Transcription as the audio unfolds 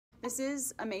This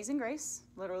is Amazing Grace,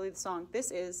 literally the song.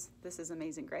 This is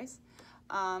Amazing Grace.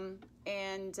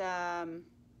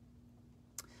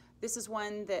 This is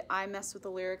one that I messed with the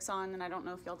lyrics on, and I don't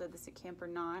know if y'all did this at camp or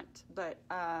not, but,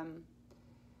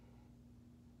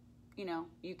 you know,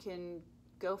 you can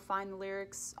go find the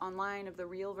lyrics online of the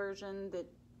real version that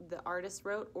the artist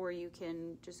wrote, or you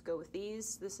can just go with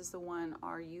these. This is the one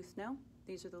our youth know.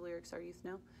 These are the lyrics our youth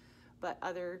know, but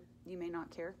other, you may not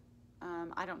care.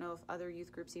 I don't know if other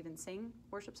youth groups even sing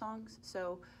worship songs,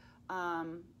 so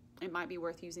it might be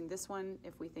worth using this one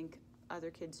if we think other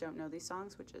kids don't know these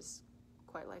songs, which is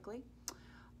quite likely.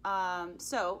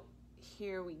 So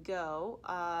here we go.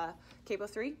 Capo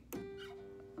 3,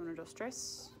 uno, dos,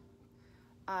 tres.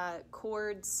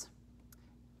 Chords,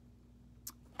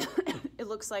 it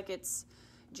looks like it's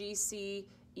G, C,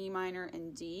 E minor,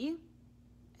 and D,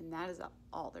 and that is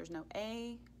all. There's no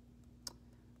A,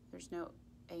 there's no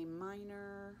A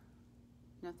minor,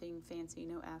 nothing fancy,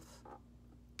 no F,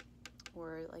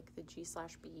 or like the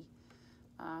G/B.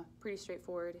 Pretty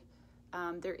straightforward.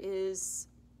 There is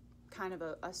kind of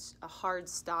a hard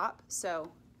stop,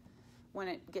 so when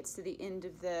it gets to the end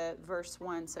of the verse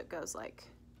 1, so it goes like,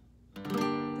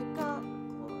 the God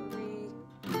of glory,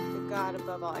 the God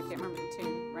above all. I can't remember the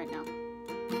tune right now.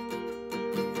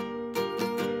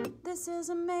 This is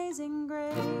amazing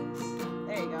grace.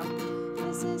 There you go.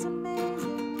 This is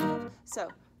amazing love.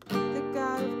 So, the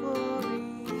God of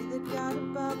glory, the God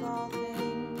above all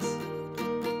things.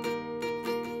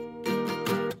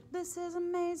 This is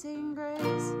amazing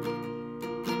grace.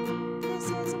 This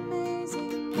is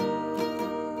amazing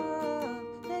love,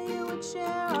 that you would share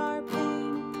our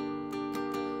pain,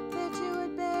 that you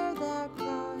would bear that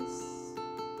cross,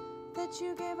 that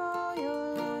you gave all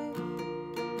your life,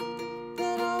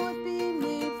 that all would be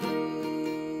made free.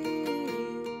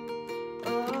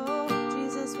 Oh,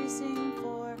 Jesus, we sing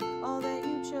for all that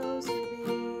you chose to be.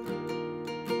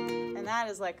 And that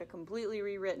is like a completely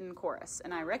rewritten chorus,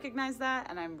 and I recognize that,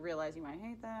 and I realize you might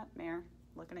hate that. Mayor,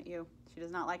 looking at you. She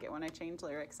does not like it when I change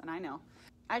lyrics, and I know.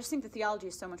 I just think the theology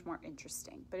is so much more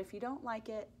interesting. But if you don't like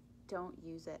it, don't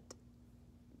use it.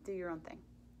 Do your own thing.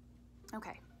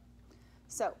 Okay.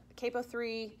 So, Capo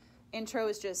 3, intro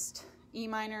is just E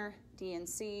minor, D, and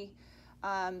C.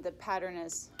 The pattern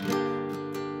is...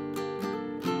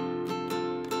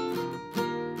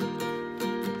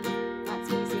 That's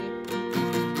easy.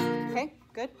 Okay,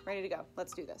 good. Ready to go.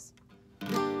 Let's do this.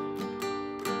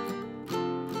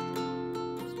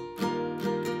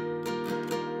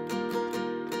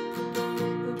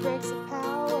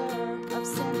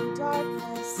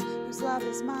 Love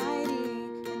is mighty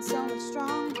and so much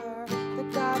stronger, the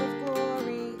God of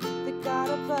glory, the God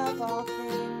above all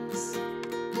things,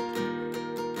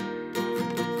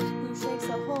 who shakes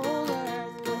the whole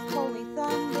earth with holy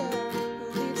thunder, who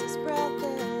leaves us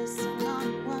breathless and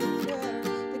on wonder,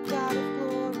 the God of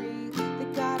glory, the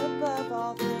God above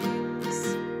all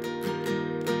things.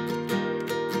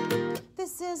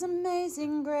 This is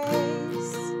amazing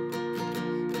grace.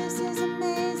 This is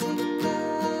amazing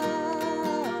love.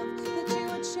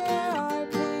 Share our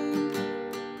pain,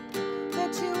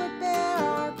 that you would bear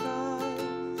our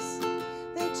cross,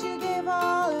 that you gave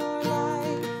all your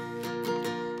life,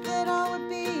 that all would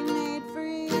be made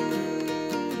free.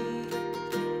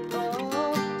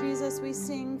 Oh, Jesus, we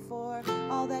sing for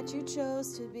all that you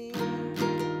chose to be.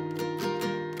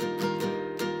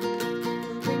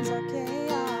 Who brings our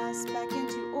chaos back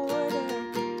into order,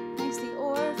 makes the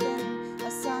orphan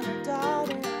a son or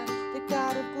daughter, the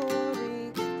God of glory,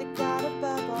 God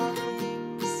above all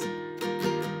things,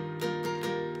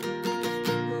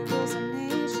 who rules the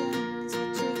nations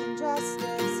with truth and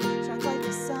justice, shines like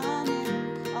the sun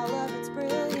in all of its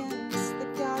brilliance, the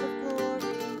God of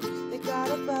glory, the God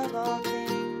above all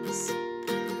things.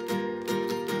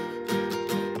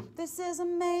 This is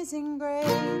amazing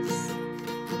grace.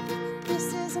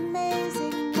 This is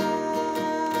amazing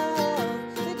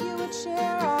love, that you would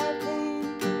share our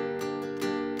pain,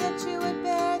 that you would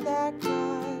bear that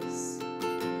cross,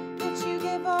 that you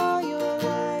gave all your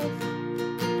life,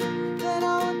 that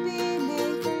all would be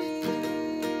made free.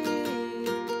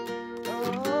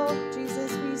 Oh,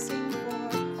 Jesus, we sing for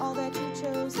all that you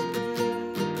chose to be.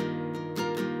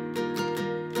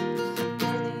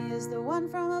 Worthy is the one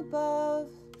from above,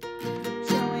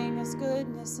 showing us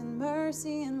goodness and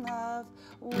mercy and love.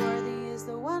 Worthy is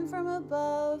the one from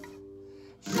above,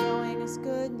 showing us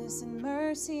goodness and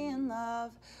mercy and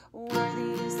love.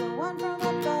 Worthy is the one from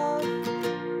above,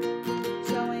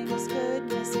 showing us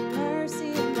goodness and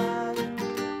mercy and love.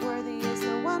 Worthy is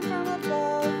the one from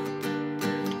above,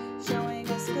 showing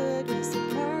us goodness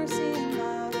and mercy and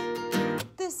love.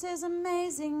 This is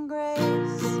amazing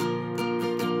grace.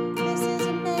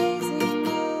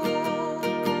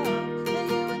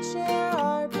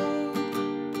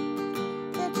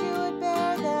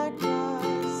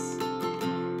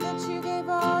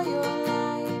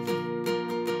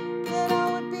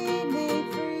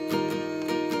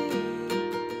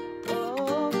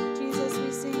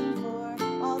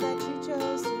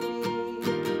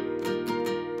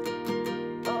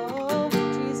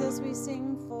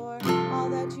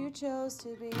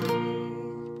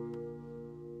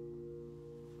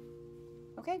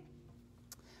 Okay?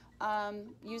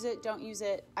 Use it, don't use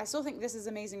it. I still think This Is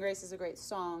Amazing Grace is a great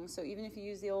song, so even if you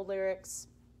use the old lyrics,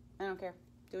 I don't care.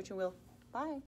 Do what you will. Bye.